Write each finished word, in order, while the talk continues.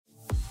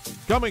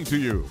Coming to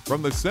you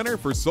from the Center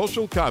for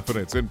Social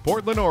Confidence in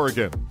Portland,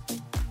 Oregon.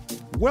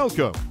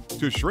 Welcome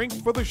to Shrink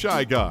for the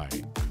Shy Guy,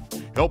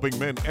 helping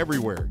men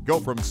everywhere go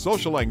from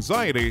social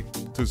anxiety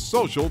to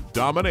social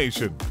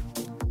domination.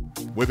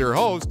 With your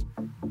host,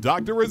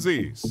 Dr.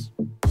 Aziz.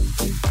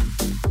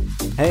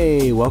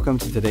 Hey, welcome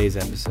to today's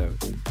episode.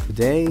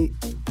 Today,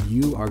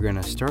 you are going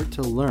to start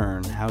to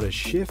learn how to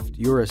shift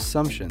your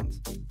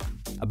assumptions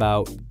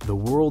about the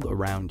world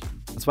around you.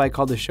 That's why I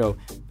called the show,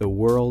 The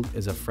World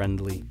is a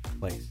Friendly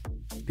Place.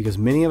 Because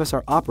many of us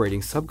are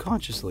operating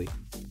subconsciously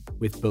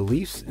with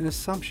beliefs and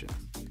assumptions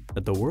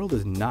that the world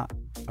is not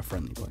a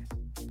friendly place.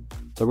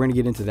 So we're going to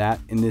get into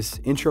that in this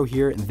intro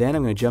here, and then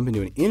I'm going to jump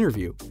into an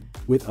interview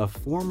with a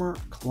former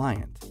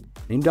client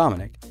named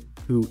Dominic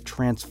who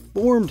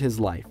transformed his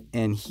life,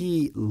 and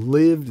he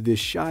lived this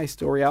shy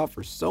story out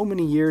for so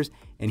many years,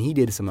 and he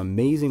did some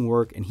amazing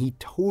work, and he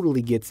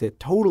totally gets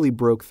it, totally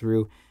broke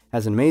through,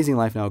 has an amazing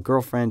life now, a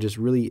girlfriend, just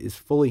really is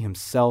fully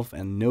himself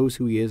and knows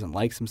who he is and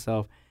likes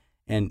himself,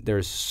 and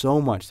there's so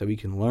much that we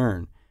can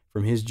learn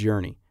from his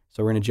journey.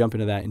 So we're going to jump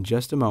into that in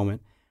just a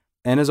moment.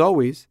 And as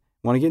always,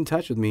 want to get in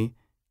touch with me,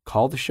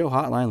 call the show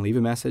hotline, leave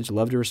a message,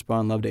 love to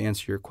respond, love to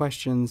answer your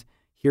questions,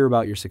 hear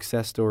about your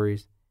success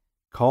stories.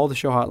 Call the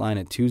show hotline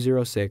at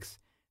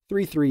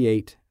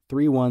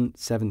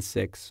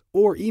 206-338-3176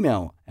 or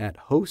email at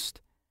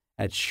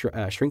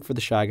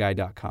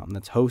host@shrinkfortheshyguy.com.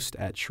 That's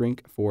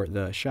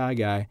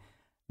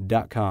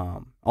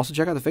host@shrinkfortheshyguy.com. Also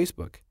check out the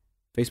Facebook,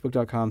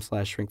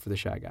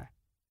 facebook.com/shrinkfortheshyguy.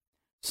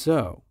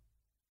 So,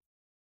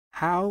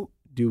 how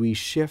do we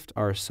shift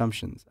our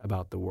assumptions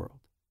about the world?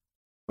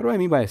 What do I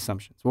mean by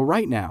assumptions? Well,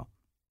 right now,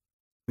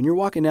 when you're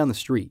walking down the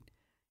street,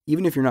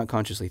 even if you're not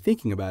consciously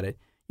thinking about it,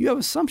 you have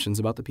assumptions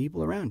about the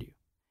people around you.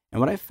 And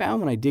what I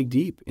found when I dig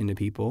deep into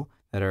people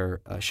that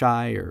are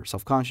shy or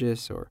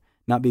self-conscious or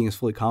not being as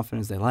fully confident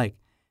as they like,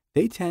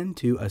 they tend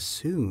to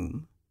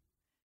assume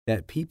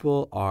that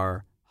people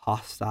are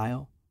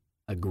hostile,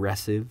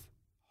 aggressive,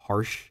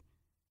 harsh,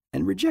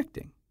 and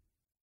rejecting.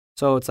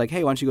 So it's like,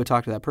 hey, why don't you go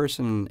talk to that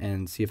person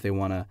and see if they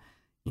want to,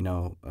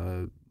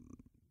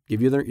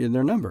 give you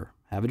their number,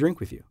 have a drink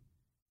with you.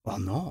 Well,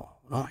 no,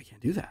 I can't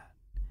do that.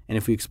 And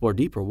if we explore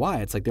deeper why,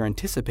 it's like they're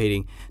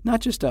anticipating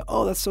not just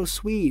oh, that's so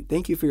sweet,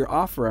 thank you for your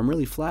offer, I'm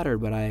really flattered,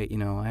 but I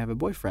have a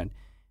boyfriend.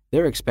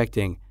 They're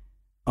expecting,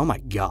 oh my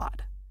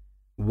God,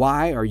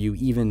 why are you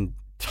even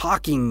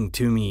talking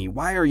to me?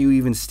 Why are you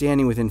even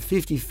standing within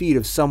 50 feet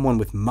of someone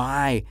with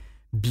my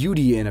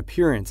beauty and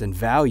appearance and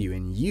value,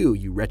 and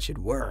you wretched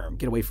worm,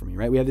 get away from me,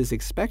 right? We have this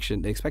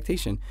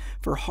expectation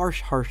for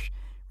harsh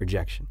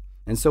rejection.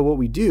 And so what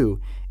we do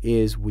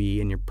is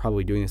and you're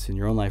probably doing this in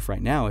your own life right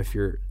now if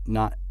you're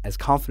not as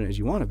confident as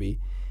you want to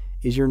be,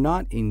 is you're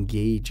not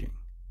engaging.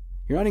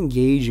 You're not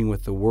engaging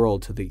with the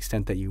world to the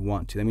extent that you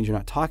want to. That means you're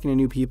not talking to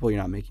new people,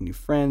 you're not making new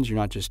friends, you're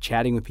not just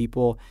chatting with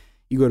people.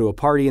 You go to a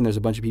party and there's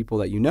a bunch of people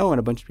that you know and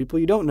a bunch of people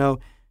you don't know.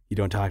 You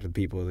don't talk to the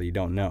people that you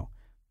don't know.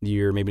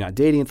 You're maybe not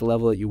dating at the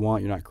level that you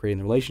want. You're not creating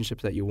the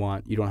relationships that you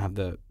want. You don't have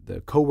the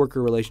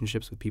coworker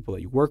relationships with people that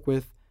you work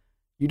with.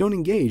 You don't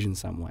engage in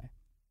some way.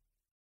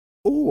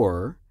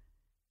 Or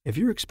if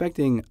you're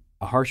expecting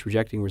a harsh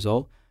rejecting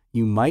result,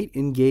 you might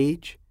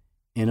engage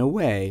in a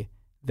way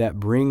that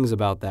brings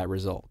about that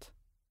result.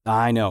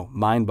 I know,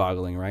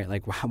 mind-boggling, right?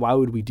 Like, why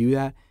would we do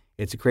that?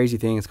 It's a crazy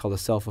thing. It's called a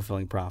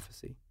self-fulfilling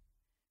prophecy.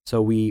 So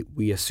we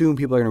assume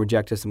people are going to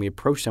reject us and we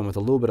approach them with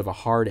a little bit of a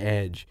hard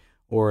edge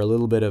or a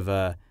little bit of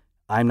a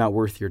I'm not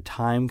worth your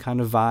time kind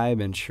of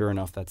vibe, and sure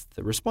enough, that's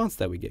the response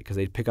that we get because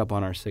they pick up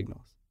on our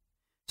signals.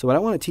 So what I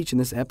want to teach in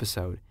this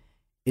episode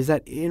is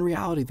that in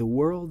reality, the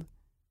world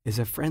is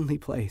a friendly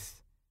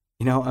place.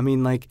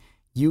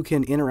 You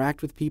can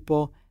interact with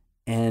people,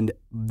 and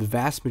the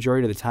vast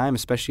majority of the time,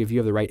 especially if you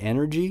have the right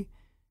energy,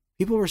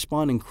 people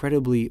respond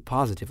incredibly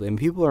positively. And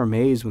people are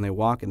amazed when they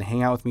walk and they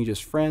hang out with me,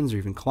 just friends or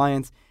even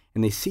clients,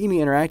 and they see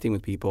me interacting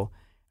with people,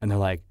 and they're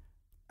like,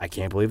 I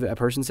can't believe that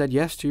person said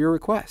yes to your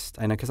request.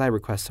 I know, because I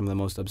request some of the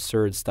most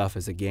absurd stuff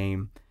as a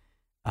game.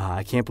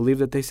 I can't believe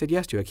that they said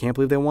yes to you. I can't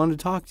believe they wanted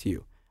to talk to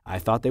you. I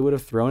thought they would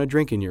have thrown a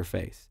drink in your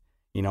face.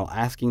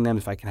 Asking them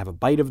if I can have a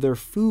bite of their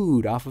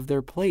food off of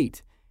their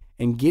plate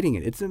and getting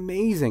it. It's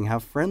amazing how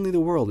friendly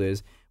the world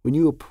is when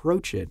you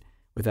approach it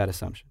with that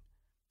assumption.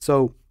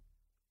 So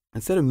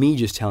instead of me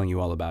just telling you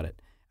all about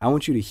it, I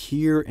want you to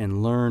hear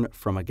and learn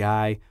from a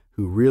guy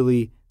who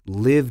really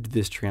lived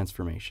this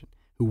transformation,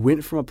 who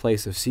went from a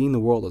place of seeing the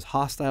world as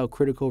hostile,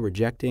 critical,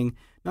 rejecting,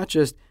 not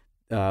just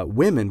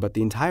women, but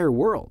the entire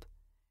world.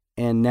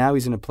 And now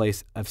he's in a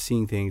place of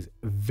seeing things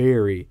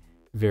very,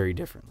 very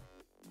differently.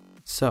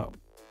 So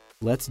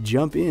let's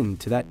jump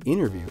into that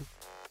interview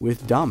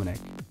with Dominic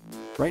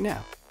right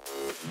now.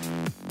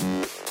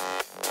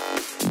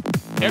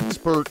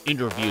 Expert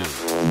interview.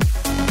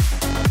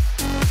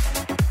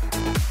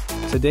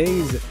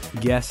 Today's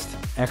guest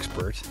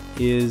expert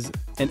is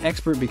an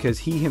expert because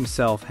he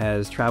himself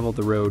has traveled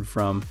the road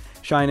from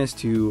shyness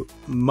to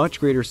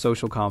much greater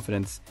social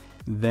confidence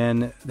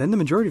than the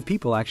majority of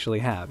people actually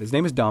have. His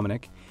name is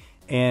Dominic,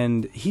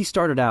 and he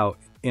started out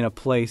in a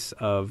place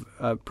of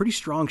pretty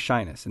strong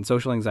shyness and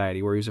social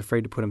anxiety where he was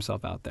afraid to put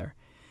himself out there.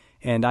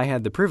 And I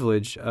had the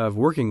privilege of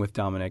working with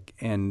Dominic,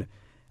 and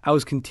I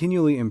was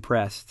continually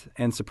impressed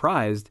and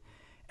surprised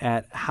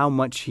at how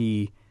much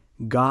he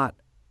got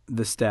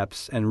the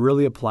steps and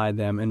really applied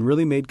them and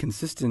really made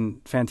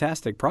consistent,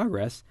 fantastic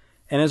progress.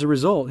 And as a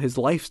result, his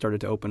life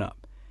started to open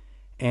up.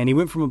 And he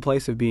went from a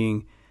place of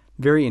being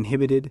very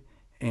inhibited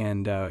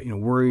and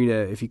worried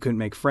if he couldn't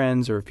make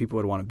friends or if people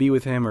would want to be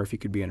with him or if he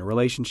could be in a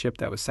relationship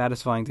that was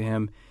satisfying to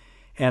him.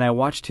 And I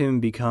watched him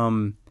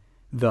become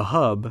the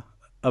hub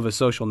of a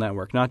social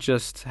network, not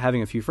just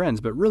having a few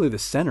friends, but really the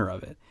center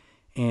of it.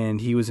 And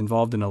he was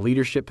involved in a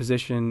leadership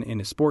position in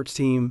a sports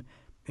team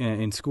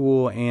in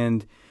school.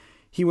 And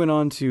he went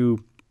on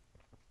to,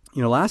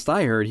 last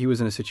I heard, he was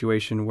in a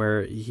situation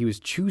where he was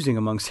choosing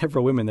among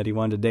several women that he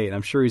wanted to date.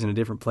 I'm sure he's in a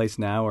different place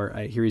now, or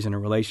I hear he's in a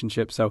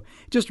relationship. So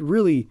just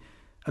really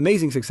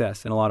amazing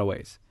success in a lot of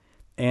ways.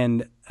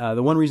 And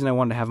the one reason I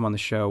wanted to have him on the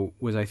show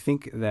was I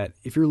think that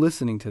if you're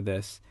listening to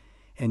this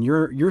and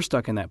you're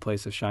stuck in that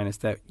place of shyness,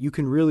 that you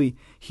can really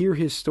hear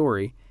his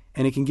story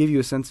and it can give you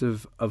a sense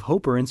of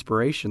hope or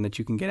inspiration that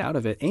you can get out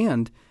of it.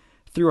 And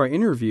through our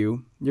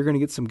interview, you're going to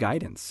get some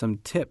guidance, some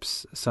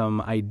tips,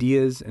 some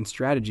ideas and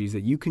strategies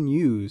that you can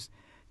use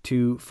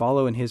to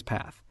follow in his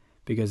path,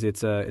 because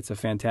it's a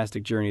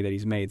fantastic journey that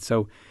he's made.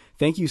 So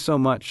thank you so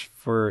much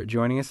for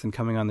joining us and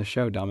coming on the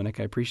show, Dominic.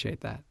 I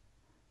appreciate that.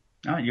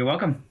 Oh, you're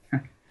welcome.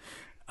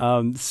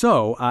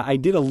 So I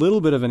did a little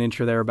bit of an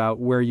intro there about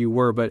where you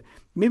were, but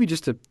maybe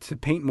just to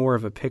paint more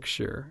of a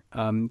picture,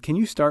 can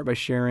you start by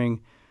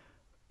sharing,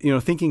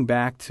 thinking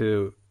back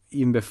to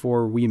even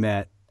before we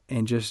met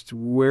and just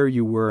where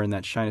you were in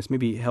that shyness,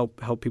 maybe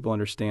help people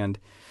understand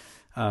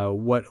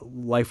what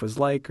life was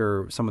like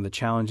or some of the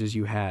challenges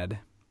you had?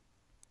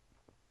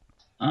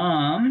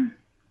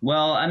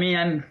 Well, I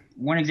mean,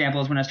 one example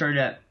is when I started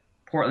at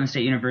Portland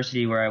State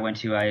University, where I went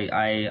to,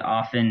 I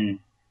often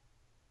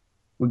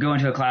would go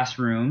into a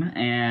classroom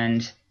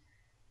and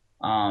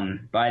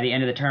by the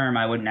end of the term,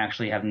 I wouldn't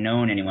actually have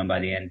known anyone by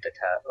the end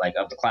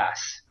of the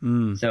class.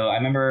 So I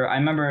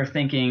remember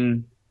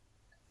thinking,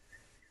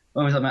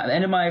 what was it, at the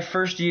end of my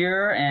first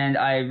year, and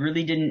I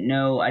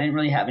didn't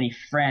really have any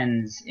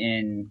friends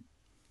in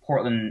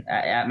Portland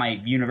at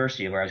my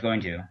university where I was going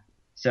to.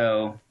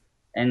 So,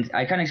 and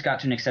I kind of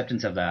got to an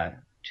acceptance of that,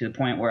 to the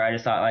point where I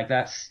just thought, like,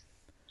 that's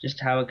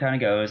just how it kind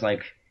of goes.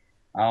 Like,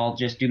 I'll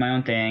just do my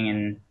own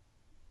thing,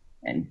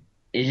 and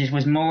it just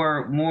was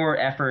more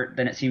effort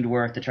than it seemed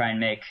worth to try and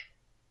make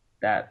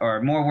that,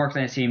 or more work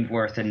than it seemed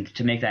worth, and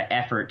to make that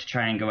effort to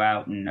try and go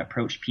out and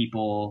approach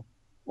people,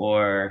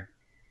 or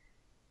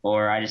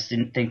I just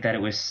didn't think that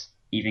it was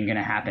even going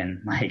to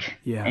happen. Like,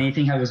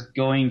 anything I was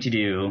going to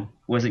do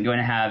wasn't going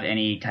to have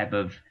any type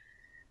of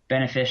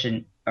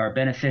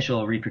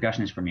beneficial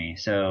repercussions for me.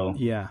 So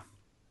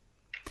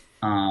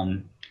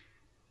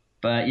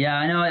but yeah,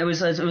 I know it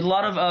was a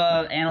lot of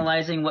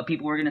analyzing what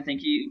people were going to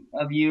think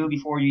of you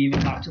before you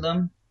even talked to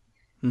them.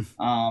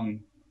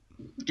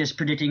 Just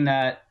predicting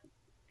that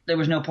there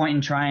was no point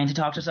in trying to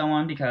talk to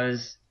someone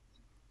because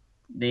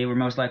they were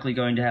most likely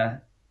going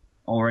to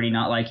already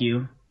not like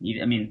you.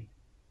 I mean,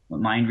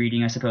 mind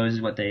reading, I suppose,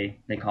 is what they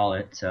call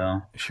it.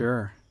 So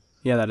sure,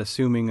 yeah, that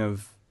assuming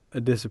of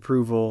a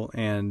disapproval,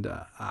 and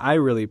I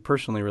really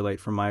personally relate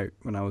from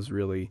when I was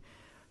really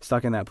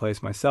stuck in that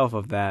place myself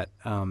of that.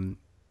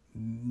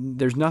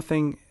 There's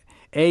nothing.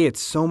 It's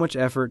so much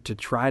effort to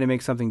try to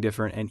make something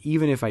different, and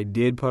even if I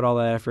did put all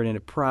that effort in,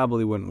 it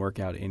probably wouldn't work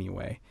out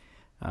anyway.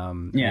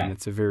 And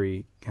it's a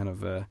very kind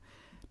of a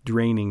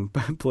draining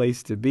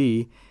place to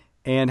be.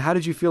 And how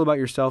did you feel about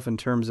yourself in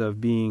terms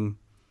of being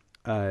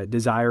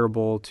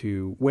desirable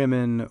to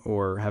women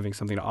or having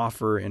something to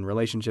offer in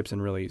relationships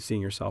and really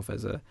seeing yourself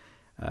as an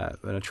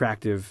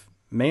attractive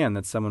man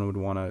that someone would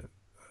want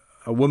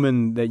a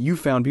woman that you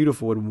found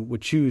beautiful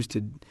would choose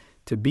to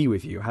be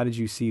with you? How did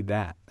you see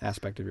that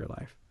aspect of your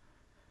life?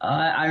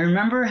 I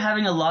remember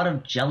having a lot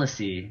of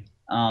jealousy.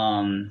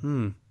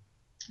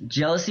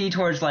 Jealousy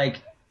towards,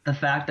 like, the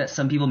fact that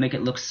some people make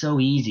it look so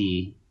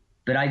easy,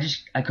 but I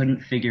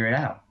couldn't figure it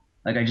out.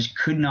 Like, I just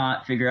could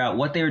not figure out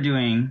what they were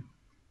doing.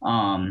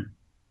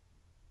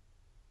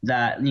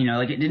 That,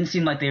 like, it didn't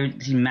seem like they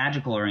seemed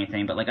magical or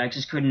anything, but, like, I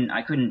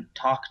couldn't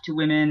talk to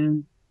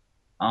women.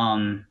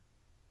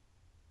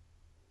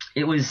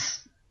 It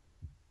was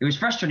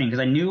frustrating because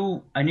I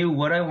knew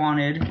what I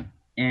wanted,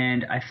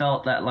 and I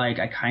felt that, like,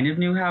 I kind of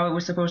knew how it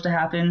was supposed to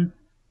happen,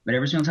 but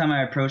every single time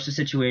I approached a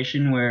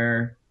situation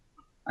where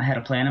I had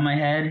a plan in my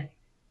head,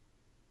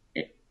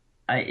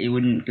 it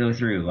wouldn't go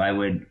through. I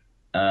would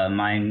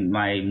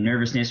my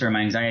nervousness or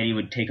my anxiety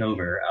would take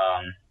over,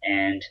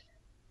 and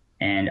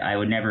I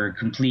would never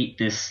complete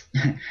this,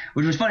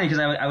 which was funny because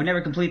I would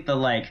never complete the,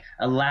 like,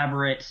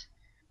 elaborate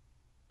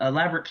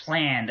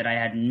plan that I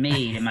had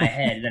made in my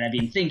head that I've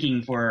been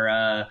thinking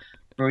for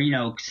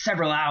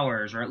several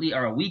hours or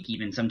a week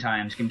even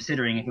sometimes,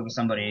 considering if it was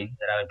somebody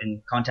that I've been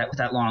in contact with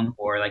that long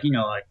for, like,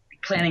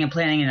 planning and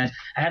planning, and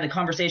I had the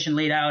conversation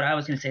laid out. I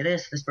was going to say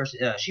this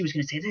person, she was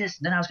going to say this,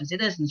 and then I was going to say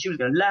this, and she was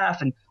going to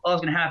laugh, and all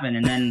was going to happen.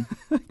 And then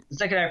the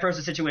second I approached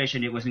the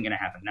situation, it wasn't going to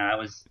happen. Now, I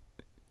was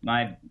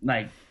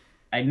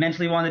I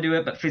mentally wanted to do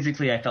it, but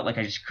physically I felt like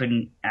I just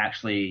couldn't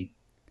actually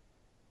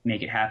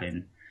make it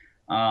happen.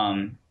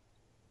 And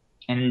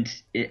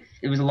it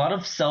was a lot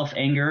of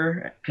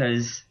self-anger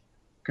because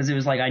it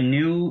was like I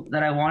knew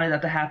that I wanted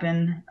that to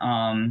happen,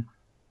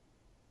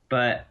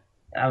 but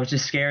I was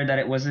just scared that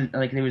it wasn't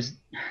like there was.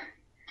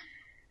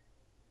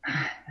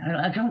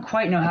 I don't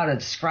quite know how to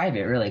describe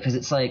it really, because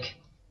it's like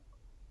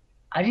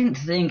I didn't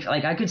think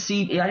like I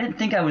didn't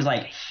think I was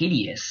like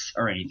hideous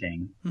or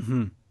anything,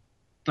 Mm-hmm.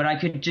 but I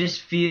could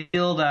just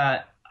feel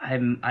that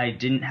I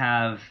didn't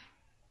have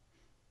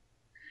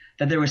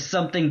that there was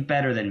something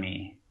better than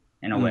me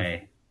in a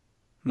way.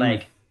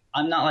 Like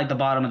I'm not like the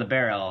bottom of the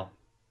barrel,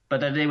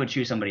 but that they would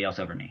choose somebody else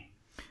over me.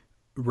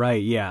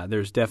 Right. Yeah.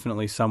 There's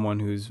definitely someone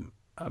who's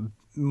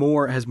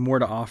has more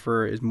to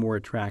offer, is more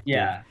attractive.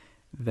 Yeah.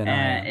 Than I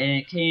am.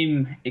 And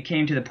it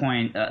came to the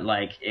point that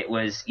like it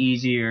was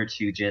easier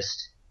to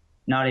just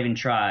not even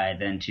try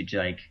than to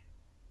like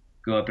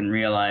go up and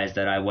realize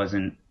that I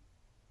wasn't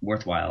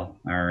worthwhile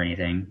or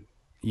anything.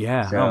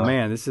 Yeah. So, oh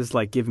man, this is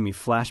like giving me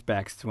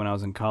flashbacks to when I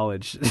was in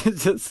college.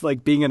 It's just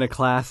like being in a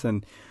class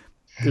and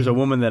there's a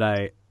woman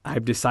that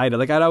I've decided,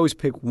 like I'd always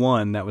pick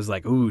one that was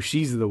like, ooh,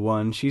 she's the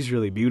one. She's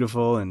really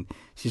beautiful and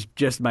she's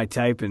just my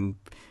type, and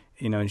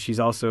and she's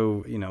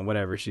also,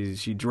 whatever.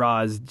 She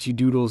draws, she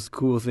doodles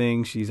cool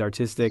things. She's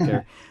artistic,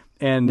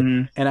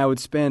 and I would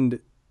spend,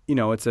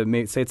 it's a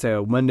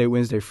Monday,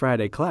 Wednesday,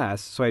 Friday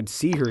class, so I'd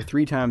see her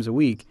 3 times a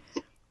week,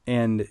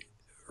 and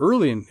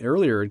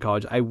earlier in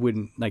college, I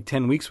wouldn't, like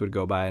 10 weeks would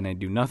go by and I'd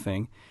do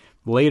nothing.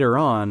 Later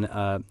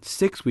on,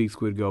 6 weeks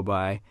would go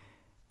by,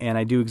 and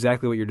I do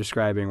exactly what you're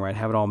describing, where I'd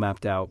have it all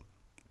mapped out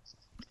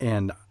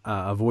and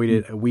avoid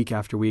it a week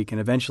after week, and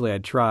eventually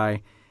I'd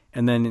try,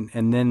 and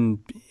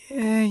then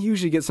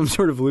usually get some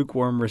sort of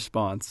lukewarm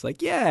response,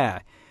 like,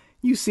 yeah,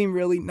 you seem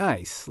really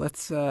nice.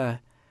 Let's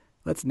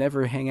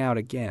never hang out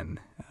again.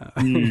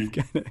 Kind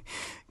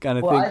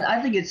of well, thing.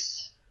 I think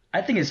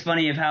it's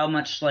funny of how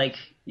much like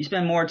you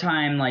spend more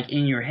time like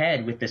in your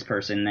head with this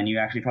person than you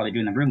actually probably do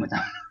in the room with them.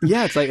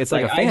 Yeah, it's like a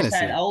fantasy. I just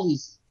had all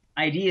these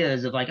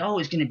ideas of like, oh,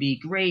 it's going to be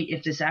great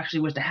if this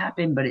actually was to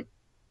happen, but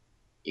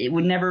it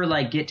would never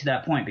like get to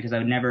that point because I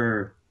would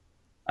never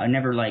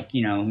like,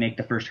 make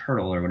the first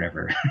hurdle or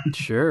whatever.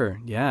 Sure.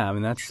 Yeah. I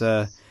mean, it's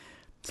a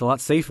lot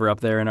safer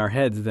up there in our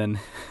heads than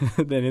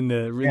in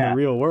the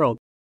real world.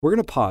 We're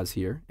going to pause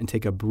here and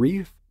take a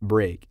brief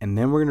break, and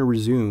then we're going to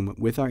resume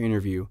with our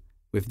interview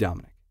with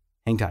Dominic.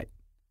 Hang tight.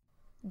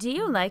 Do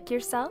you like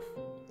yourself?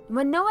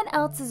 When no one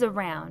else is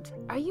around,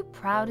 are you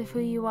proud of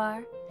who you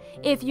are?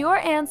 If your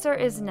answer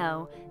is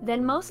no,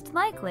 then most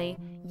likely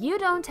you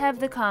don't have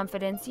the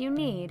confidence you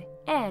need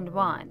and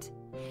want.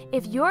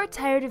 If you're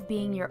tired of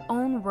being your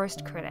own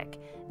worst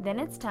critic, then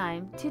it's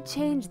time to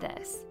change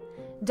this.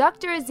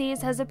 Dr.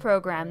 Aziz has a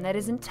program that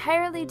is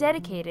entirely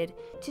dedicated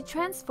to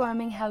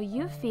transforming how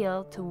you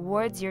feel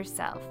towards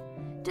yourself.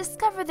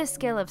 Discover the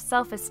skill of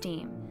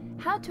self-esteem,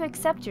 how to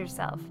accept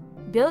yourself,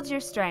 build your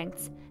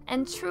strengths,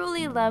 and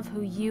truly love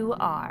who you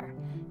are.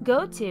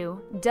 Go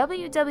to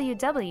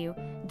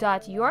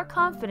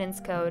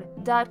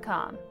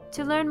www.yourconfidencecode.com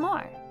to learn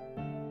more.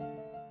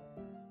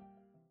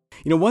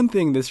 One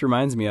thing this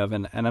reminds me of,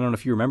 and I don't know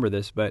if you remember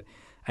this, but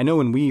I know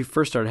when we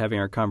first started having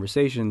our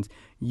conversations,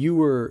 you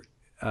were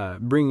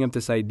bringing up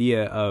this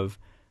idea of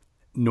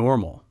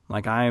normal.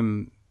 Like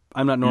I'm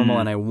not normal,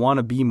 and I want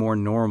to be more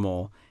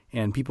normal,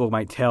 and people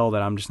might tell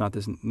that I'm just not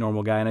this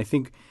normal guy. And I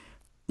think,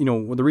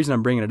 the reason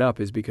I'm bringing it up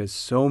is because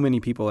so many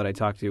people that I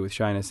talk to with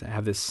shyness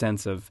have this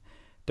sense of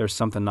there's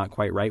something not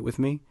quite right with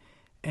me.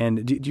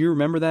 And do you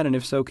remember that? And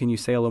if so, can you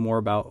say a little more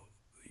about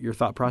your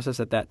thought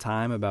process at that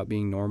time about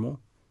being normal?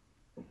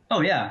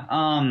 Oh yeah.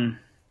 And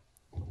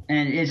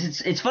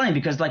it's funny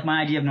because like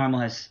my idea of normal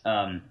has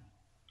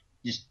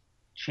just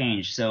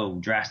changed so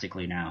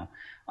drastically now.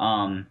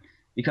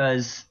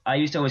 Because I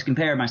used to always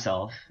compare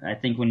myself. I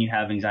think when you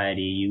have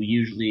anxiety, you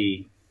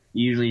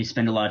usually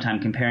spend a lot of time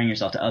comparing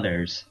yourself to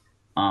others.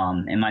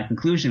 And my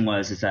conclusion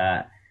is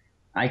that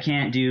I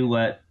can't do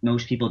what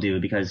most people do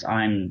because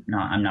I'm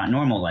not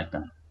normal like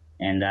them.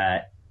 And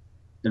that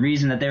the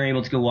reason that they're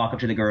able to go walk up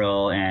to the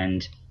girl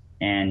and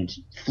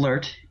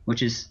flirt,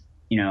 which is,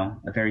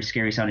 a very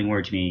scary sounding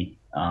word to me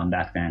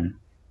back then.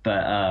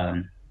 But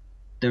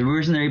the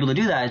reason they're able to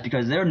do that is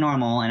because they're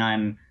normal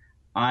and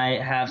I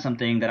have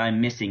something that I'm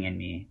missing in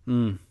me.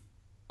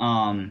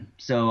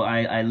 So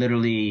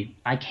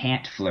I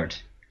can't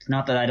flirt. It's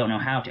not that I don't know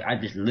how to. I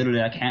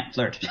can't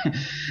flirt.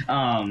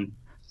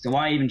 So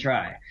why even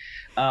try?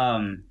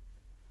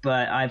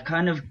 But I've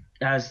kind of,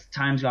 as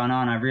time's gone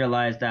on, I've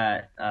realized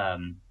that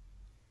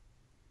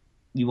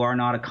you are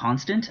not a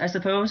constant, I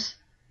suppose.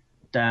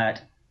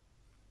 That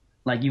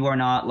like you are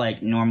not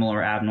like normal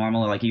or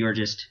abnormal, or like you're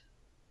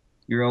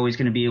always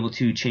going to be able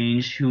to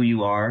change who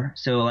you are.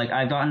 So like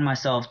I've gotten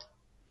myself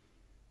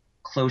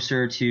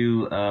closer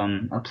to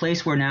a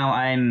place where now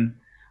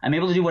I'm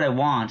able to do what I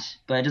want,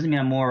 but it doesn't mean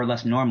I'm more or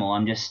less normal.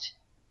 I'm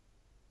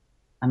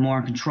more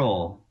in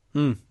control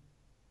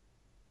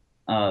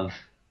of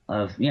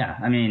yeah.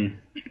 I mean,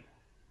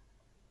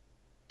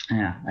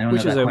 yeah. I don't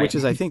know that quite. Which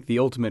is I think the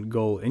ultimate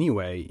goal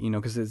anyway.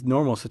 Because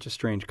normal is such a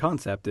strange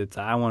concept. It's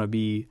I want to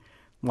be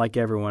like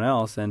everyone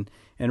else, and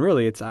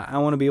really it's I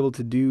want to be able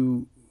to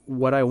do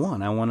what I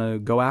want. I want to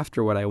go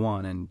after what I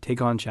want and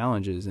take on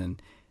challenges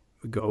and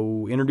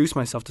go introduce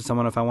myself to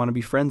someone if I want to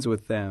be friends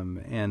with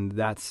them. And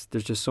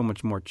there's just so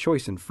much more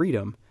choice and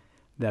freedom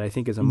that I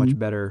think is a much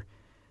better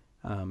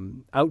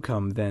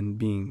outcome than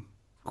being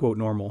quote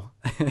normal,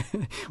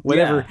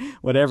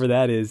 whatever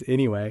that is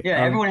anyway. Yeah,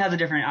 everyone has a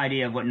different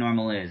idea of what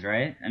normal is,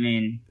 right? I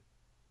mean,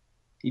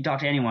 you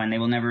talk to anyone, they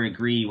will never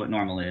agree what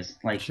normal is.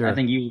 Like, sure. I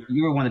think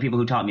you were one of the people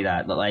who taught me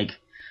that like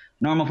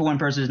normal for one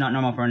person is not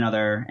normal for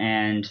another,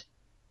 and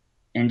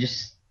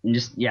just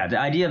yeah, the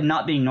idea of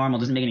not being normal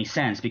doesn't make any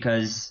sense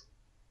because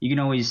you can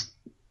always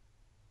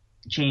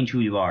change who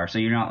you are, so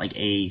you're not like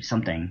a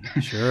something.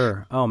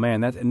 Sure. Oh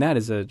man, that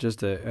is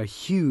just a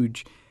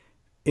huge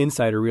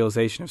insight or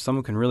realization. If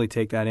someone can really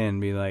take that in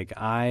and be like,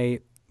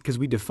 because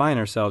we define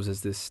ourselves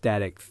as this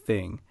static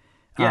thing.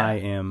 Yeah. I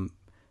am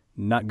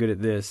not good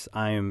at this.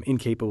 I am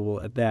incapable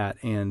at that.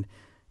 And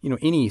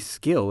any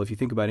skill, if you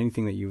think about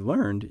anything that you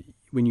learned,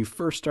 when you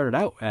first started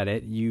out at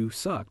it, you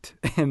sucked.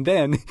 And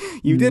then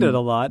you did it a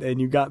lot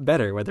and you got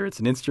better, whether it's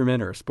an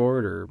instrument or a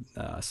sport or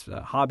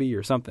a hobby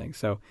or something.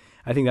 So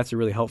I think that's a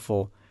really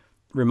helpful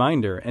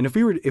reminder. And if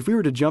we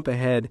were to jump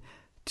ahead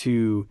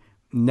to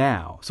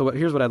now, so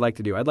here's what I'd like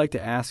to do. I'd like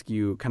to ask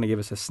you, kind of give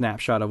us a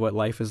snapshot of what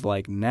life is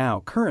like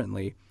now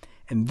currently,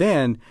 and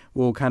then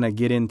we'll kind of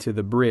get into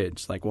the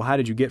bridge. Like, well, how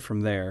did you get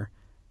from there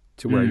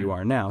to where you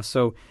are now?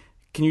 So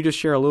can you just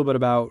share a little bit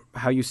about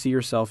how you see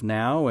yourself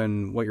now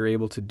and what you're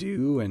able to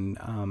do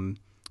and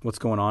what's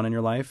going on in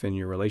your life and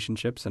your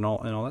relationships and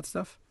all that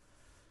stuff?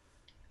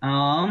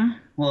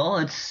 Well,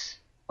 as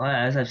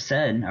I've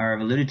said or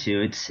I've alluded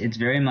to, it's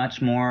very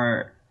much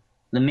more.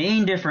 The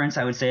main difference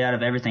I would say out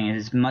of everything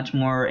is it's much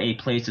more a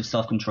place of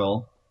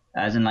self-control,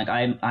 as in like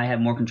I have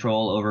more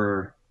control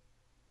over,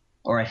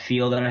 or I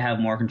feel that I have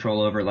more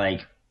control over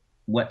like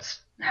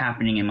what's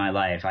happening in my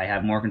life. I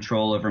have more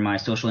control over my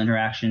social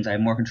interactions. I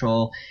have more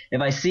control. If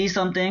I see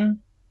something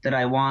that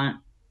I want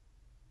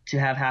to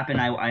have happen,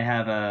 I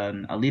have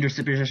a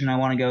leadership position I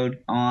want to go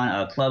on,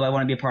 a club I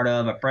want to be a part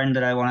of, a friend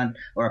that I want,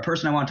 or a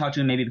person I want to talk to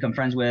and maybe become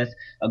friends with,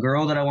 a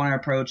girl that I want to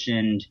approach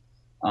and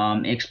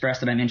express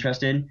that I'm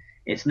interested.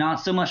 It's not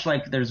so much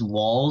like there's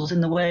walls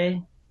in the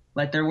way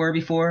like there were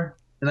before.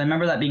 Because I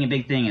remember that being a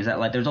big thing, is that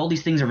like there's all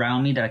these things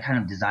around me that I kind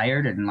of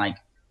desired and like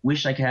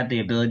wish I could have the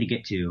ability to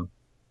get to.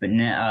 But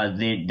now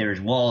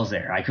there's walls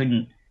there. I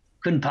couldn't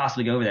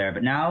possibly go over there.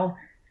 But now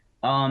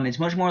it's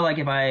much more like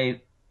if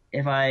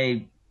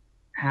I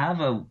have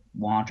a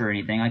want or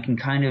anything, I can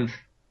kind of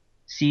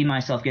see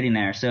myself getting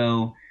there.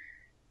 So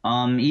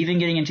even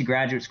getting into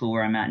graduate school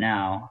where I'm at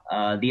now,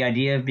 the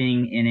idea of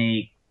being in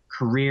a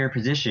career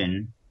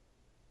position,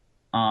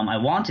 I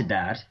wanted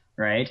that,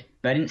 right?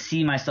 But I didn't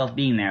see myself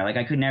being there. Like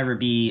I could never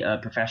be a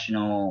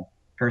professional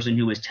person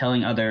who was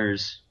telling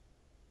others,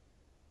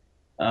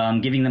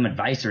 giving them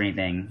advice or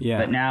anything. Yeah.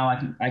 But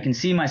now I can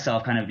see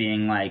myself kind of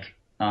being like,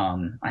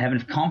 I have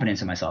enough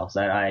confidence in myself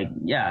that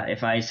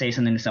if I say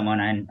something to someone,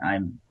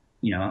 I'm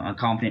a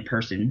confident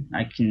person.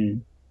 I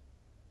can,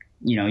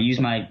 use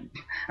my,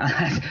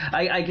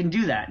 I can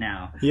do that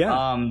now.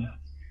 Yeah.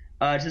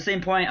 To the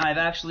same point, I've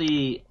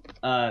actually,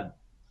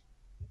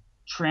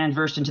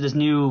 transversed into this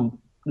new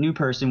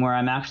person where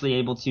I'm actually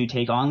able to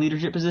take on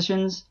leadership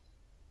positions,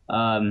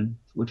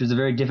 which was a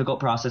very difficult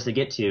process to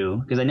get to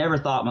because I never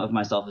thought of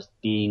myself as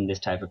being this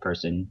type of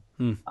person.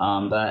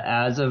 But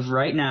as of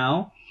right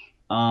now,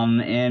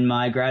 in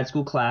my grad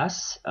school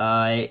class,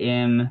 I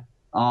am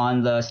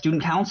on the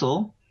student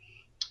council,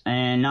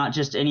 and not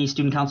just any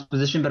student council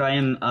position, but I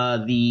am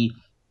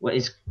what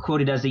is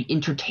quoted as the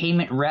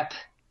entertainment rep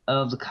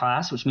of the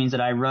class, which means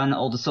that I run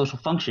all the social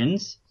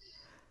functions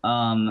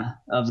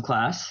of the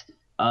class.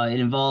 It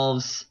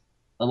involves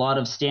a lot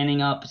of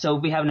standing up. So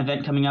if we have an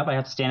event coming up, I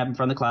have to stand up in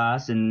front of the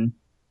class and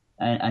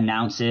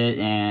announce it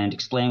and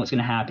explain what's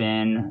going to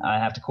happen. I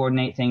have to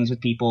coordinate things with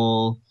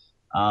people.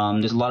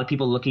 There's a lot of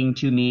people looking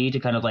to me to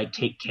kind of like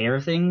take care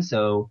of things.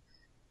 So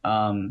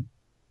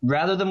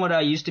rather than what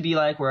I used to be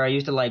like, where I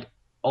used to like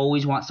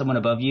always want someone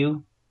above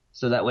you,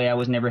 so that way I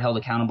was never held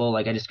accountable.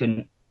 Like I just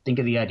couldn't think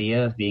of the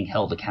idea of being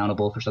held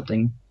accountable for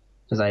something.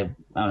 Because I don't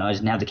know, I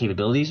didn't have the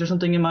capabilities or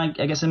something in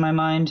my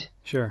mind.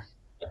 Sure.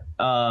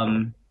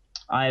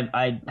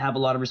 I have a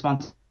lot of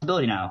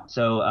responsibility now.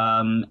 So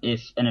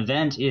if an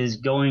event is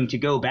going to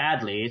go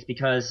badly, it's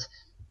because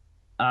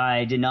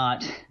I did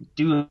not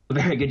do a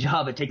very good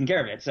job at taking care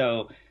of it.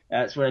 So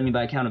that's what I mean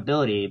by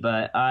accountability.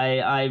 But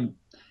I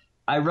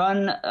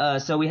run.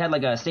 So we had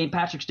like a St.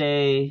 Patrick's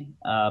Day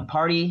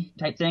party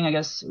type thing. I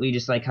guess we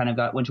just like kind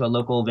of went to a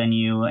local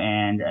venue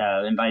and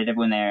invited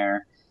everyone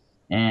there.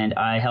 And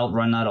I helped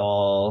run that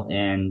all,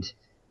 and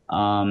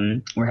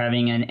we're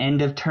having an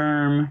end of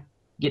term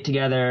get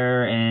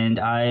together, and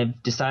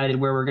I've decided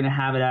where we're going to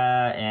have it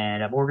at,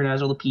 and I've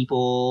organized all the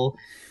people,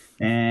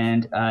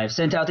 and I've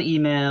sent out the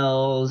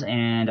emails,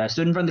 and I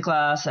stood in front of the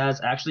class as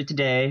actually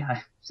today.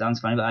 Sounds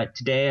funny, but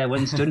today I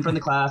went and stood in front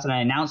of the class and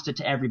I announced it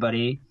to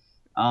everybody,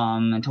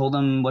 and told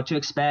them what to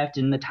expect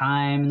and the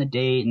time and the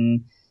date.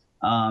 And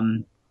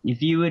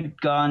if you had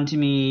gone to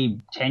me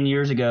 10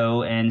 years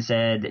ago and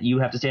said that you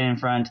have to stand in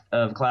front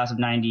of a class of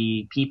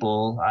 90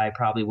 people, I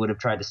probably would have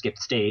tried to skip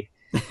the state.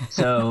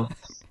 So,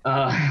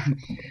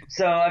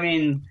 so I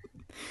mean,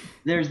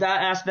 there's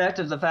that aspect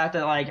of the fact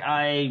that like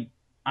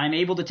I'm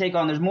able to take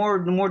on. There's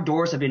more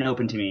doors have been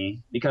open to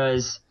me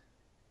because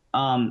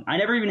I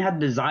never even had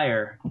the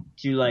desire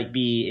to like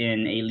be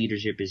in a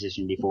leadership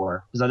position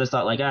before, because I just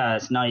thought like,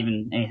 it's not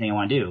even anything I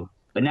want to do.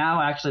 But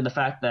now actually the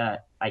fact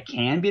that I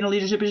can be in a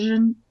leadership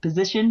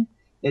position,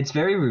 it's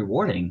very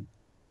rewarding.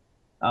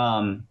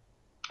 I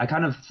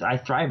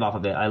thrive off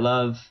of it. I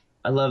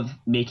love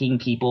making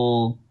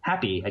people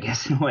happy, I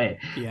guess, in a way,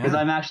 because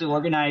I'm actually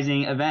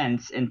organizing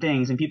events and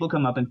things, and people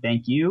come up and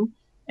thank you,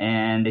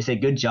 and they say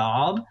good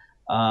job.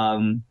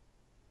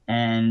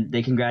 And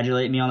they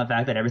congratulate me on the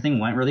fact that everything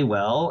went really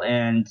well.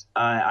 And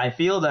I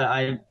feel that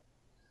I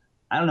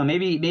don't know,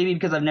 maybe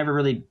because I've never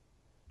really,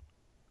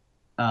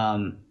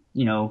 I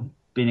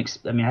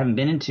haven't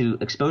been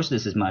exposed to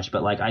this as much,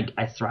 but like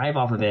I thrive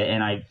off of it,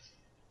 and I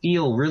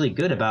feel really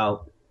good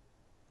about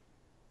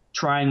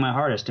trying my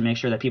hardest to make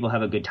sure that people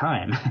have a good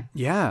time.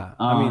 Yeah.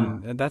 I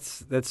mean,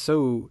 that's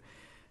so,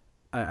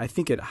 I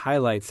think it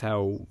highlights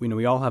how,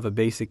 we all have a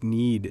basic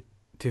need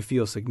to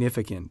feel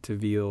significant, to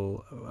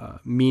feel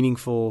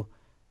meaningful,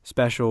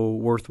 special,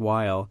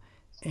 worthwhile,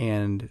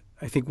 and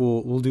I think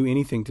we'll do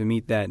anything to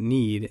meet that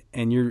need.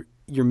 And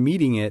you're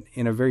meeting it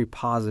in a very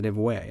positive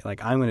way.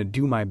 Like, I'm going to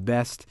do my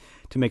best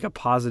to make a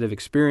positive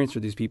experience for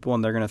these people,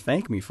 and they're going to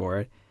thank me for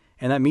it,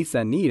 and that meets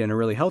that need in a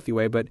really healthy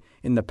way. But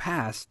in the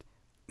past,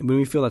 when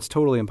we feel that's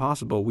totally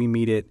impossible, we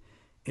meet it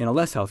in a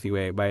less healthy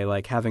way by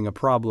like having a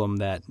problem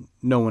that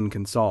no one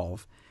can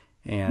solve,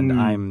 and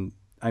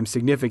I'm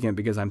significant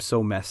because I'm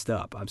so messed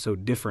up. I'm so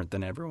different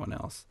than everyone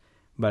else.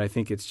 But I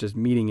think it's just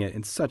meeting it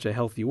in such a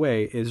healthy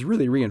way is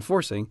really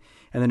reinforcing,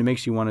 and then it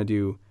makes you want to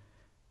do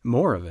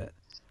more of it.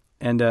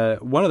 And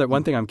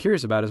one thing I'm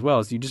curious about as well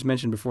is you just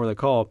mentioned before the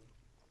call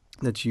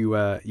that you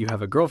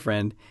have a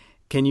girlfriend.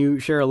 Can you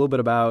share a little bit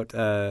about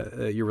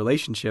your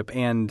relationship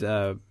and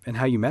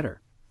how you met her?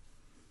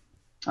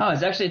 Oh,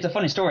 it's a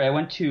funny story. I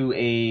went to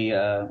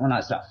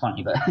it's not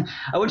funny, but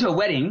I went to a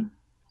wedding,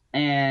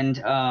 and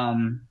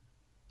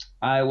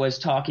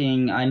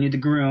I knew the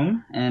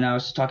groom, and I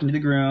was talking to the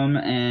groom,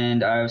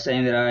 and I was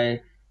saying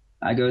that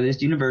I go to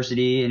this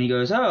university, and he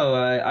goes,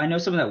 I know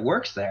someone that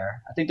works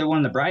there. I think they're one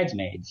of the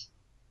bridesmaids.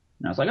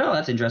 And I was like, oh,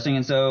 that's interesting.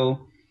 And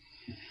so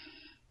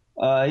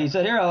he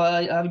said, here,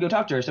 I'll have you go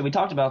talk to her. So we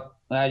talked about,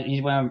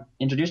 he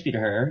introduced me to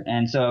her.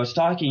 And so I was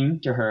talking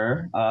to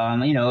her,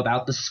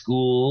 about the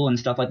school and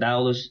stuff like that,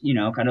 all those,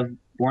 kind of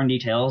boring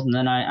details. And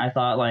then I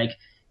thought like,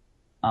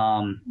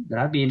 that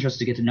I'd be interested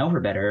to get to know her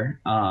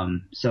better.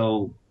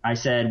 So I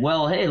said,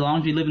 well, hey, as long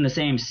as we live in the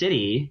same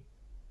city,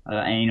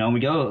 and we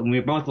go, and we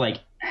both like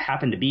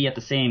happen to be at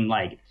the same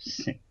like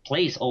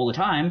place all the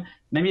time,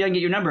 maybe I can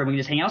get your number and we can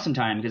just hang out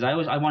sometime, because I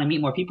want to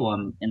meet more people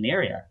in the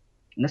area.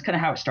 And that's kind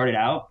of how it started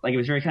out. Like, it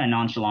was very kind of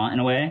nonchalant in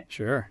a way.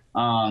 Sure.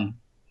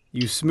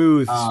 You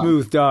smooth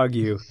dog,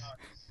 you.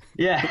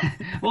 Yeah.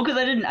 Well, because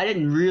I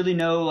didn't really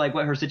know like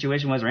what her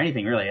situation was or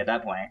anything really at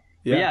that point.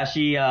 Yeah. But yeah,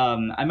 she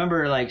I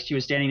remember like she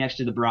was standing next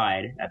to the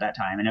bride at that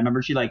time, and I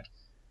remember she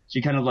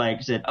kind of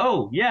like said,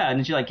 "Oh yeah," and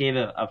then she like gave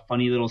a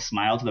funny little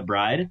smile to the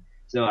bride.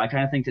 So I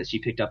kind of think that she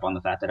picked up on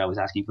the fact that I was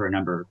asking for a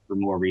number for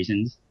more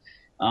reasons.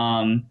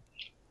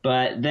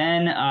 But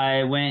then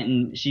I went,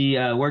 and she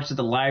works at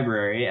the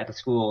library at the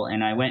school,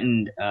 and I went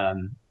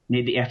and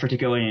made the effort to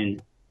go in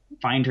and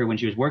find her when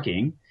she was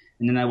working.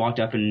 And then I walked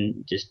up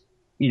and just,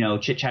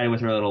 chit-chatted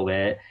with her a little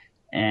bit.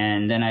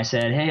 And then I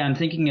said, hey, I'm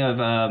thinking of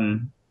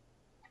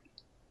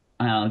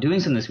doing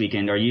something this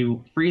weekend. Are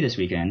you free this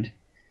weekend?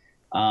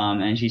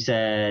 And she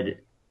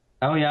said,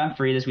 oh yeah, I'm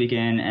free this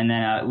weekend. And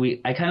then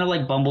I kind of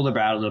like bumbled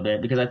about a little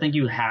bit, because I think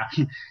you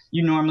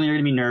normally are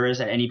going to be nervous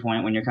at any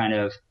point when you're kind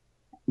of,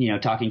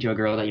 talking to a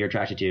girl that you're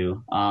attracted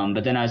to.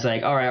 But then I was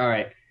like, all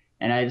right.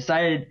 And I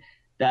decided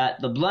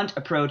that the blunt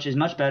approach is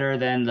much better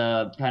than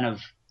the kind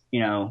of,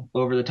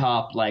 over the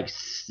top, like,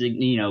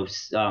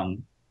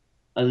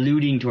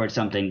 alluding towards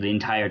something the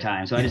entire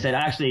time. So I just said,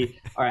 actually,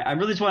 all right, I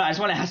just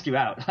want to ask you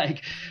out.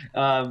 Like,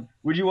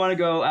 would you want to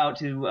go out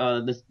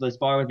to this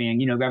bar with me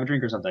and, grab a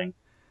drink or something?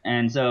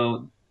 And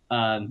so,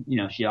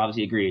 she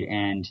obviously agreed.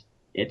 And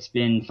it's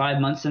been 5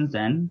 months since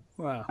then.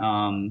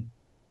 Wow.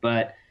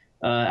 But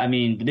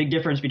the big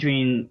difference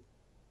between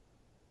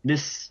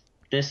this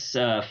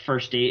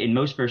first date and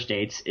most first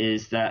dates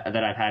is that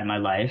I've had in my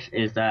life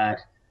is that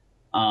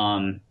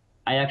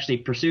I actually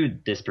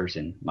pursued this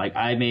person. Like,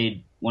 I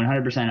made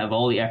 100% of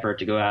all the effort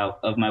to go out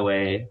of my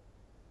way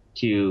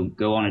to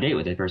go on a date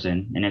with this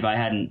person. And if I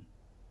hadn't,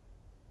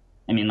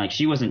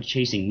 she wasn't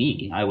chasing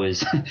me. I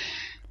was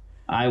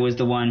I was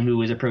the one who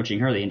was approaching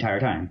her the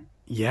entire time.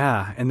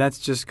 Yeah, and that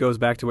just goes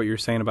back to what you're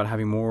saying about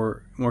having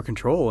more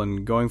control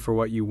and going for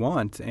what you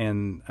want.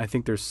 And I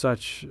think there's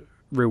such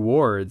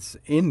rewards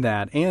in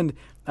that. And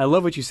I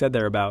love what you said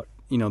there about,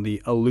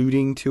 the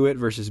alluding to it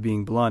versus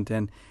being blunt.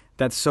 And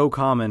that's so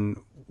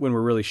common when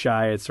we're really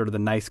shy. It's sort of the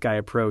nice guy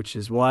approach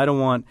is, well, I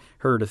don't want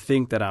her to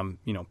think that I'm,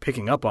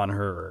 picking up on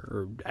her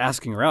or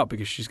asking her out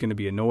because she's going to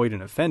be annoyed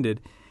and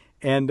offended.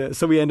 And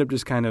so we end up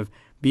just kind of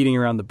beating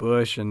around the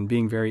bush and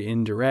being very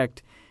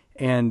indirect.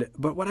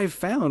 But what I've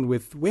found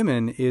with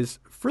women is,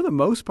 for the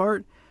most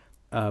part,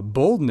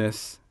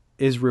 boldness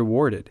is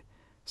rewarded.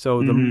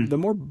 So the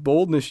more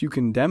boldness you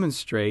can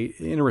demonstrate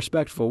in a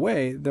respectful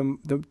way,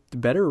 the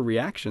better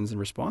reactions and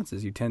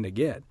responses you tend to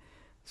get.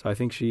 So I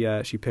think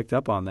she picked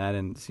up on that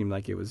and seemed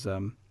like it was,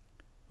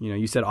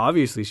 you said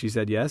obviously she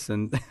said yes,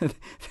 and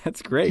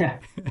that's great. Yeah.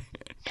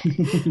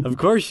 Of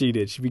course she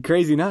did. She'd be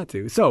crazy not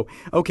to. So,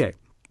 okay,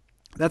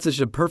 that's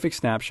just a perfect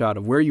snapshot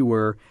of where you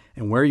were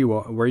and where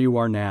you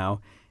are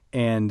now.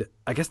 And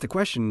I guess the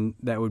question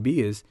that would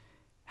be is,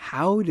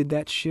 how did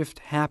that shift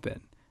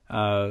happen?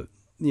 And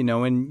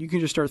you can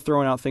just start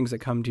throwing out things that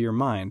come to your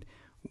mind.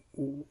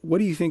 What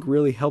do you think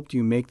really helped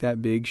you make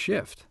that big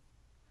shift?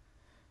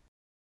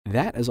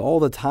 That is all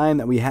the time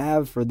that we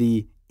have for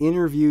the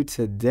interview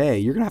today.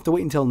 You're going to have to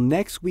wait until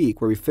next week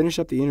where we finish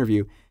up the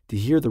interview to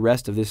hear the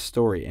rest of this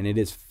story, and it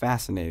is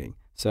fascinating.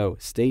 So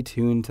stay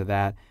tuned to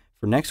that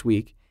for next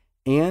week.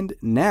 And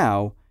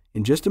now,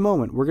 in just a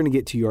moment, we're going to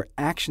get to your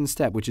action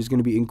step, which is going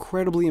to be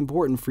incredibly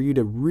important for you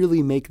to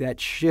really make that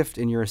shift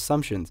in your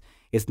assumptions.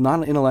 It's not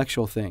an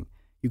intellectual thing.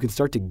 You can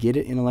start to get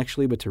it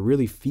intellectually, but to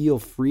really feel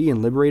free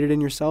and liberated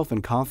in yourself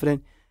and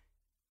confident,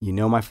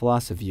 my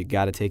philosophy, you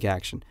got to take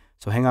action.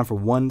 So hang on for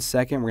 1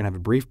 second. We're going to have a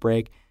brief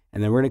break,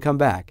 and then we're going to come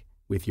back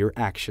with your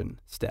action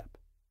step.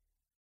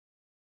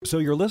 So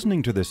you're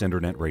listening to this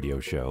internet radio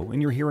show,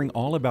 and you're hearing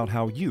all about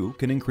how you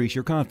can increase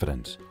your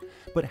confidence.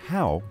 But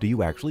how do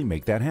you actually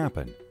make that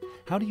happen?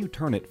 How do you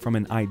turn it from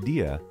an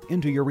idea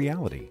into your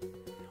reality?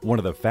 One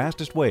of the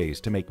fastest ways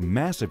to make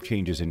massive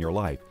changes in your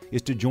life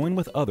is to join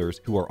with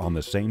others who are on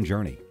the same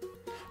journey.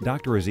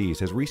 Dr. Aziz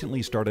has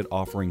recently started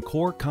offering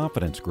core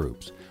confidence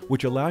groups,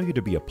 which allow you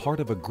to be a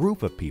part of a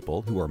group of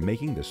people who are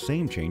making the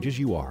same change as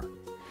you are.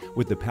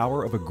 With the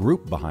power of a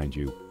group behind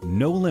you,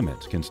 no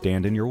limits can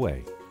stand in your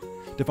way.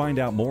 To find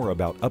out more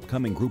about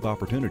upcoming group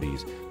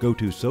opportunities, go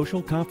to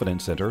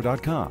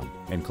socialconfidencecenter.com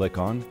and click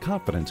on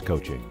Confidence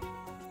Coaching.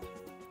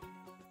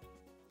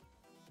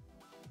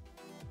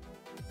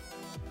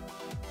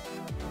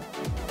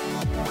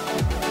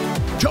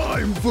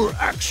 Time for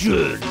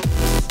action!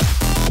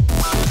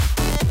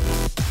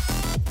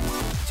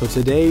 So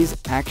today's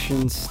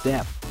action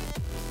step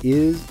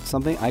is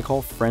something I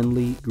call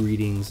friendly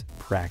greetings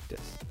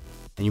practice.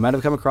 And you might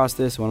have come across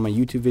this in one of my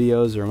YouTube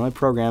videos or in my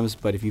programs,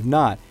 but if you've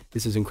not,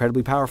 this is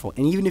incredibly powerful.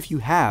 And even if you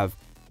have,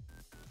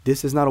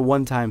 this is not a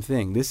one-time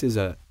thing. This is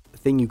a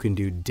thing you can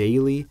do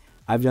daily.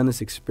 I've done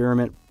this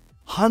experiment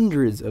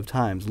hundreds of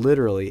times,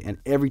 literally, and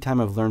every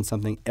time I've learned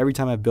something, every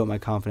time I've built my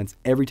confidence,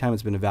 every time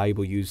it's been a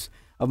valuable use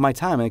of my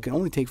time, and it can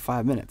only take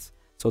 5 minutes.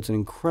 So it's an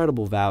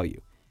incredible value.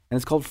 And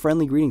it's called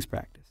friendly greetings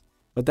practice.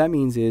 What that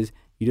means is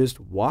you just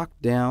walk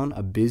down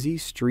a busy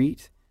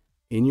street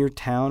in your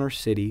town or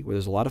city where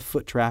there's a lot of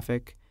foot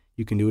traffic.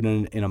 You can do it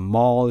in a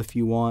mall if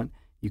you want.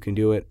 You can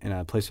do it in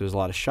a place where there's a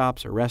lot of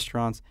shops or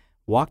restaurants.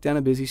 Walk down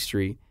a busy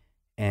street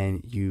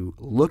and you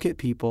look at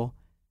people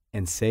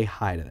and say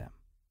hi to them.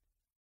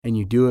 And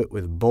you do it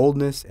with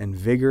boldness and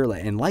vigor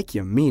and like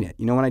you mean it.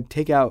 When I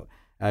take out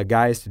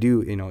guys to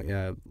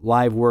do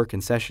live work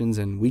and sessions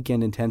and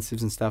weekend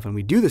intensives and stuff, and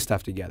we do this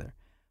stuff together,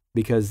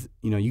 because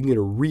you can get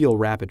a real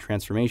rapid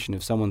transformation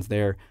if someone's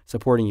there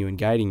supporting you and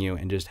guiding you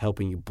and just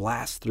helping you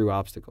blast through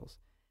obstacles.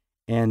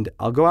 And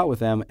I'll go out with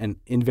them, and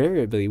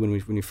invariably when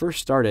we first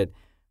started,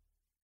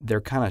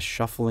 they're kind of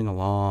shuffling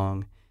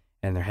along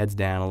and their heads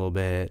down a little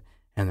bit,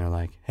 and they're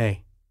like,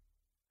 "Hey,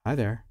 hi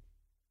there,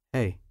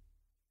 hey,"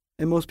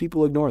 and most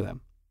people ignore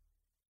them.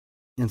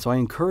 And so I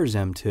encourage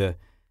them to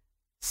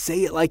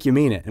say it like you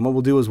mean it. And what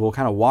we'll do is we'll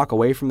kind of walk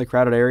away from the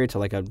crowded area to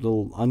like a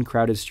little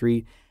uncrowded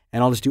street,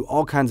 and I'll just do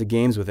all kinds of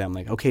games with them.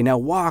 Like, okay, now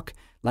walk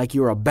like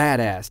you're a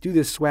badass. Do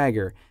this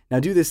swagger.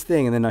 Now do this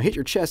thing, and then now hit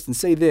your chest and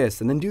say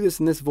this, and then do this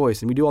in this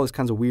voice. And we do all this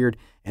kinds of weird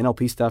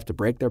NLP stuff to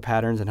break their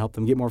patterns and help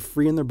them get more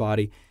free in their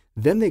body.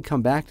 Then they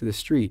come back to the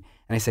street,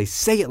 and I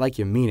say it like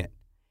you mean it.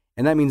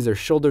 And that means their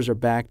shoulders are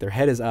back, their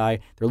head is high,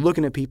 they're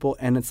looking at people,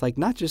 and it's like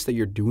not just that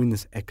you're doing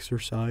this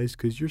exercise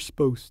because you're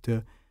supposed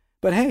to,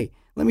 but hey,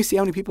 let me see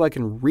how many people I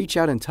can reach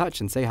out and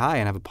touch and say hi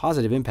and have a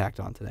positive impact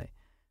on today.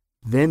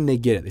 Then they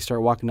get it. They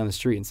start walking down the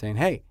street and saying,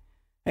 hey,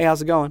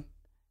 how's it going?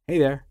 Hey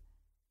there.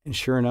 And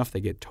sure enough,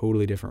 they get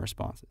totally different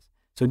responses.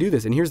 So do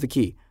this, and here's the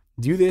key.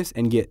 Do this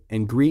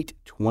and greet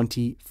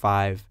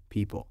 25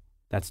 people.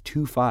 That's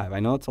 25. I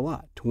know it's a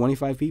lot.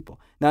 25 people.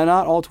 Now,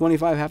 not all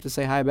 25 have to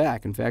say hi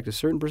back. In fact, a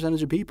certain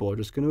percentage of people are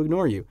just going to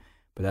ignore you,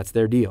 but that's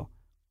their deal.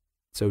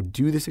 So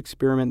do this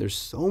experiment. There's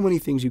so many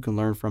things you can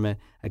learn from it.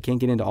 I can't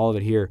get into all of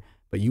it here,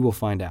 but you will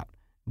find out.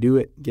 Do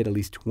it. Get at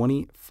least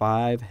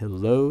 25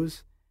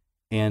 hellos.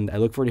 And I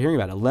look forward to hearing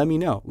about it. Let me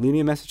know. Leave me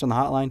a message on the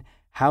hotline,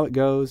 how it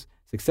goes,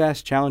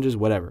 success, challenges,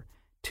 whatever.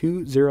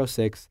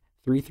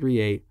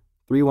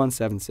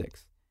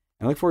 206-338-3176.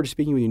 And I look forward to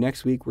speaking with you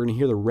next week. We're going to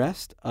hear the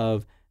rest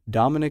of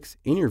Dominic's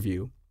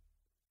interview.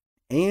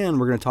 And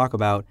we're going to talk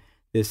about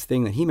this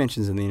thing that he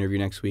mentions in the interview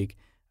next week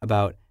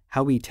about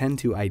how we tend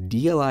to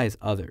idealize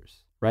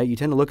others, right? You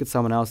tend to look at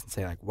someone else and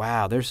say like,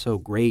 wow, they're so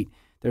great.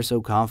 They're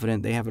so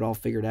confident. They have it all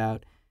figured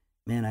out.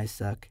 Man, I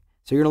suck.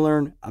 So you're going to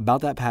learn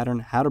about that pattern,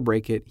 how to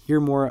break it, hear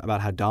more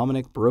about how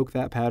Dominic broke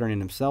that pattern in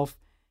himself,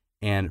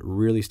 and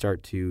really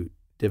start to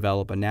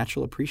develop a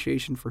natural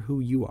appreciation for who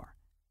you are.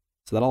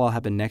 So that'll all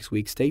happen next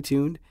week. Stay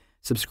tuned.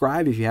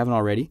 Subscribe if you haven't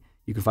already.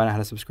 You can find out how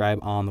to subscribe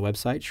on the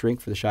website,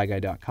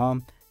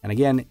 shrinkfortheshyguy.com. And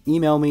again,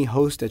 email me,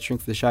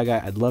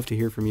 host@shrinkfortheshyguy. I'd love to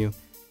hear from you.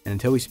 And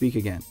until we speak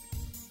again,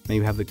 may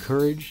you have the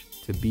courage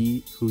to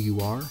be who you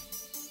are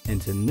and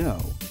to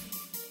know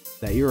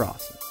that you're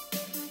awesome.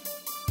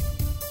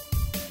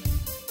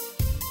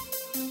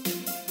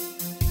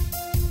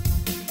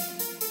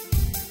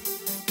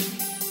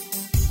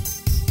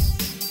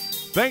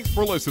 Thanks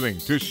for listening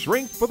to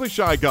Shrink for the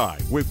Shy Guy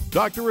with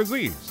Dr.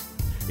 Aziz.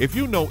 If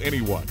you know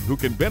anyone who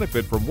can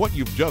benefit from what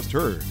you've just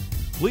heard,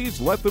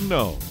 please let them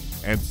know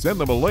and send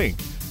them a link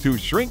to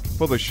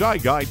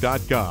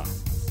shrinkfortheshyguy.com.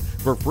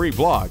 For free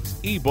blogs,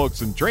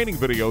 ebooks, and training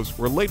videos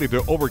related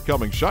to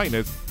overcoming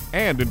shyness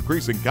and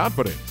increasing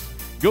confidence,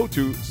 go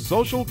to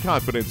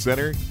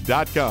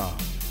socialconfidencecenter.com.